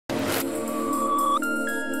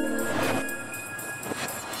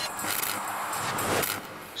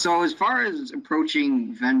So as far as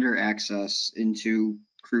approaching vendor access into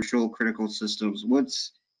crucial critical systems,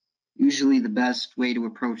 what's usually the best way to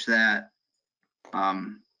approach that,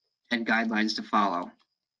 and guidelines to follow?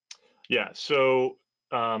 Yeah, so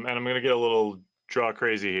and I'm going to get a little draw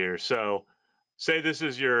crazy here. So say this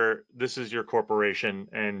is your corporation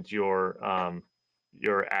and your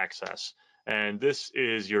access, and this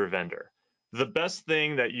is your vendor. The best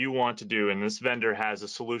thing that you want to do, and this vendor has a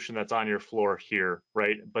solution that's on your floor here,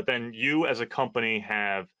 right? But then you as a company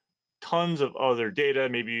have tons of other data.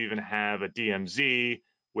 Maybe you even have a DMZ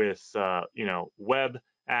with web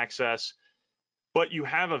access, but you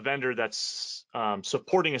have a vendor that's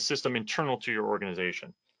supporting a system internal to your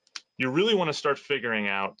organization. You really want to start figuring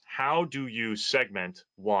out how do you segment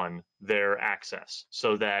their access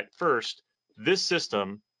so that first this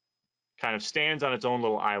system kind of stands on its own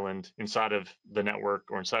little island inside of the network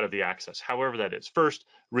or inside of the access, however that is. First,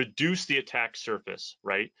 reduce the attack surface,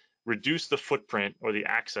 right? Reduce the footprint or the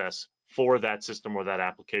access for that system or that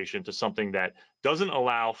application to something that doesn't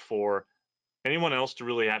allow for anyone else to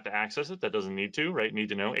really have to access it that doesn't need to, right? Need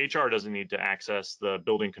to know. HR doesn't need to access the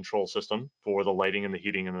building control system for the lighting and the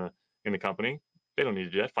heating in the company. They don't need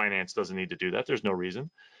to do that. Finance doesn't need to do that. There's no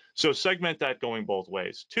reason. So segment that going both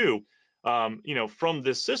ways. Two, from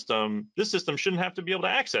this system shouldn't have to be able to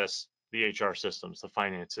access the HR systems, the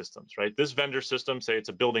finance systems, right? This vendor system, say it's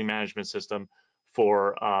a building management system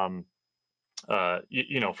for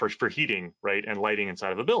for heating, right, and lighting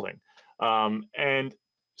inside of a building, and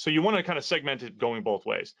so you want to kind of segment it going both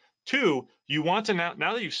ways. Two, you want to now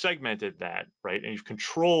that you've segmented that, right, and you've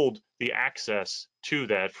controlled the access to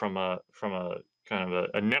that from a kind of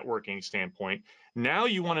a networking standpoint, now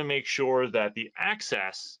you want to make sure that the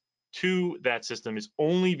access to that system is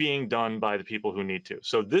only being done by the people who need to.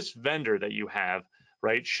 So this vendor that you have,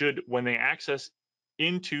 right, should, when they access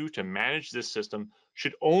to manage this system,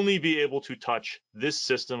 should only be able to touch this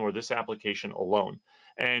system or this application alone.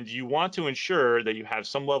 And you want to ensure that you have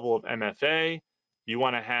some level of MFA. You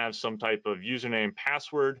want to have some type of username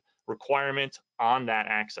password requirement on that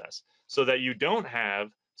access so that you don't have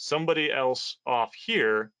somebody else off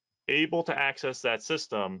here able to access that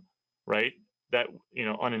system, right? That,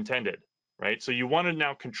 unintended, right? So you want to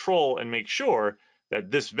now control and make sure that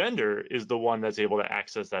this vendor is the one that's able to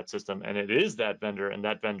access that system, and it is that vendor and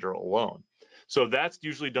that vendor alone. So that's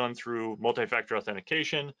usually done through multi-factor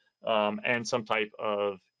authentication and some type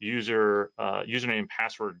of username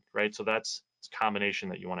password, right? So that's a combination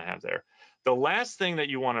that you want to have there. The last thing that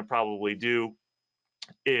you want to probably do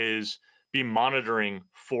is be monitoring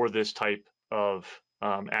for this type of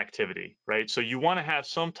activity, right? So you want to have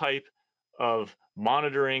some type of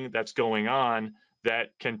monitoring that's going on that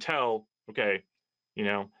can tell, okay,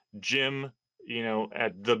 Jim,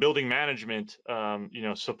 at the building management,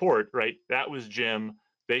 support, right? That was Jim.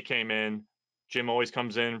 They came in. Jim always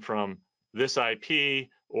comes in from this IP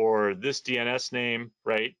or this DNS name,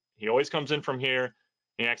 right? He always comes in from here.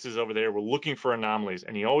 He accesses over there. We're looking for anomalies,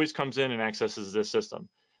 and he always comes in and accesses this system.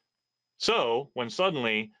 So when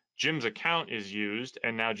suddenly Jim's account is used,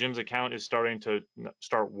 and now Jim's account is starting to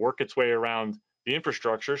work its way around the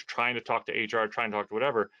infrastructures, trying to talk to HR, trying to talk to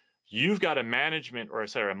whatever, you've got a management or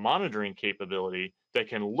a monitoring capability that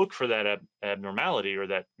can look for that abnormality or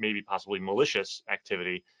that maybe possibly malicious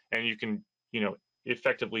activity, and you can,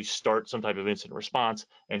 effectively start some type of incident response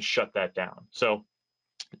and shut that down. So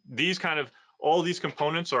all these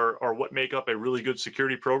components are what make up a really good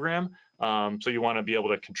security program. So you want to be able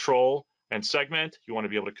to control and segment. You want to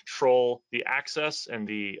be able to control the access and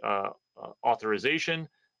the authorization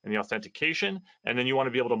and the authentication, and then you want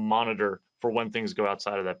to be able to monitor for when things go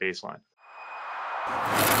outside of that baseline.